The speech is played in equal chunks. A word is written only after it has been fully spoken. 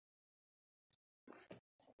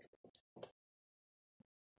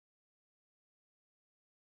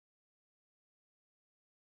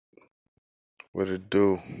What it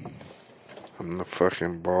do? I'm the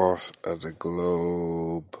fucking boss of the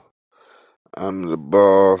globe. I'm the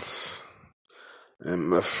boss. And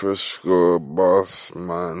my first score boss,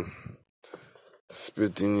 man.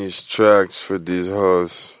 Spitting these tracks for these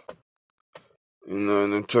hoes. You know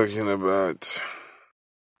what I'm talking about.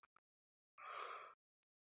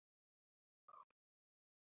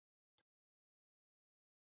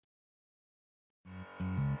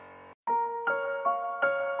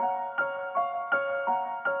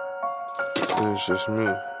 And it's just me.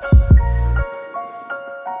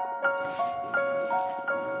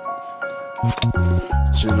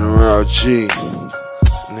 General G,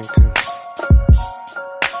 nigga.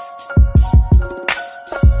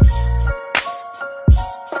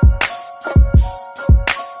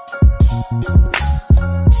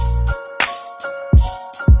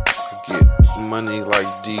 Get money like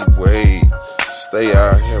D-Wade. Stay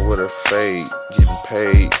out here with a fade, getting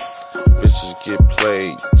paid. Bitches get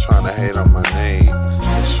played, tryna hate on my name.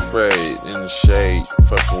 Sprayed in the shade,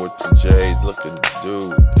 fucking with the jade. Looking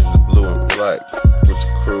dude in the blue and black, with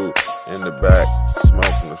the crew in the back,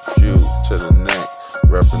 smoking a few to the neck.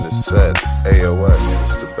 Repping the set, AOS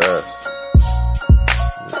is the best.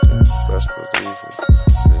 Nigga, best believe it.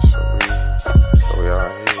 There's a reason. So we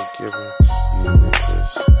out here giving you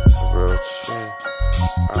niggas the real shit.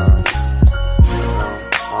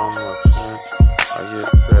 I'm a fan. I get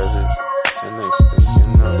better. And next thing you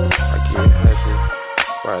know, I get heavy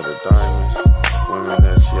by the diamonds, women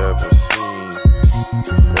that you ever seen.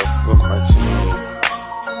 Fuck with my team.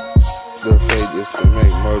 The fate is to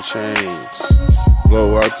make more change.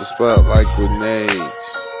 Blow out the spot like grenades.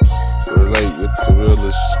 Relate with the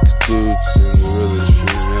realest dudes and the realest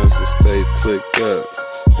females that stay clicked up.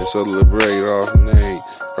 And celebrate off name.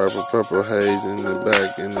 Purple haze in the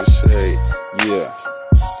back in the shade. Yeah,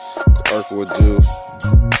 Ark would do.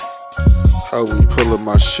 How we pullin'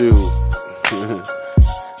 my shoe,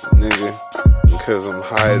 nigga, cause I'm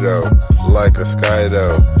high though, like a sky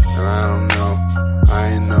though, and I don't know, I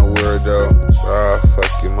ain't no weirdo, but I'll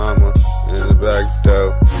fuck your mama, in the back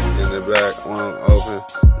though, in the back won't open,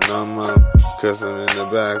 no more, cause I'm in the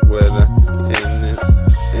back with her,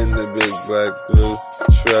 in the big black blue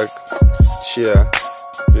truck, yeah,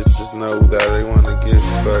 bitches know that they wanna get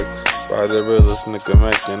fucked. By the realest nigga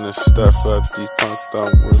making this stuff up. These punks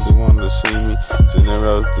don't really wanna see me.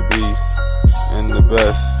 General's the beast and the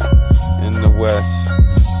best in the west.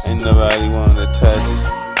 Ain't nobody wanna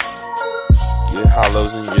test. Get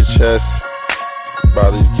hollows in your chest.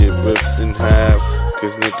 Bodies get ripped in half.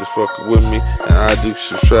 Cause niggas fucking with me. And I do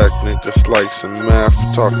subtract niggas like some math.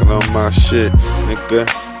 Talking on my shit, nigga.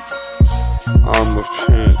 I'm a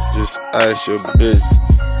pimp. Just ask your bitch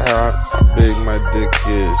how big my dick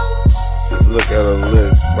is. Just look at a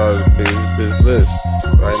list, about the biggest bitch list.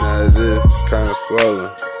 Right now it is kinda swollen.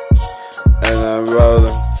 And I'm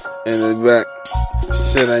rolling in the back.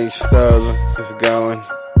 Shit ain't stolen. It's going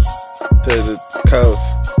to the coast.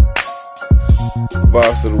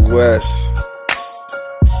 Boss to the west.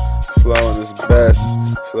 Slow in his best.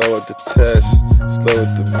 Slow at the test. Slow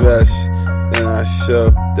at the best. And I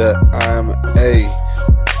show that I'm an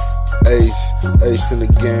ace in the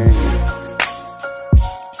game.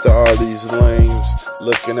 To all these lames,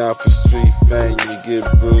 looking out for street fame, you get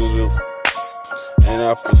brutal. And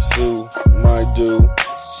I pursue my dude.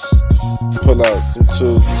 Pull out some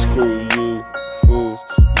tools to screw you, fools.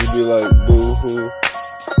 You be like boo-hoo.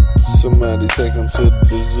 Somebody take them to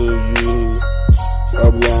the zoo, you. I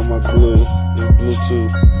blow on my glue and Bluetooth.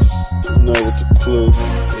 You know what the clue,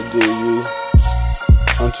 they do you.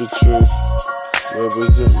 I'm too true.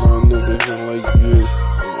 Represent my niggas in Lakeview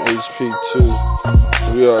and HP2.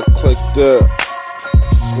 We are clicked up,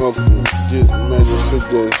 smoking, getting measures for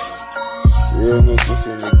this. Real niggas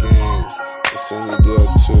in the game, it's any deal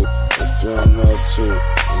too. If y'all know too,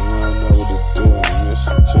 and y'all know what to do and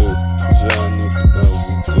listen to. Cause y'all niggas know what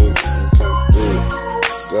we do and come through.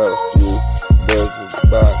 Got a few birds in the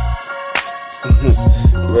box.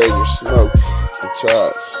 Ready to smoke the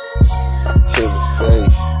chops. To the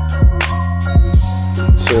face.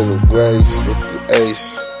 To the waist with the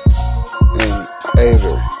ace. And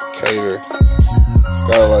cater,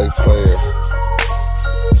 skylight player.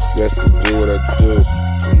 Just to do what I do,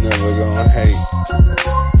 I'm never gonna hate.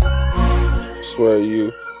 I swear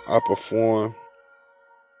you, I perform.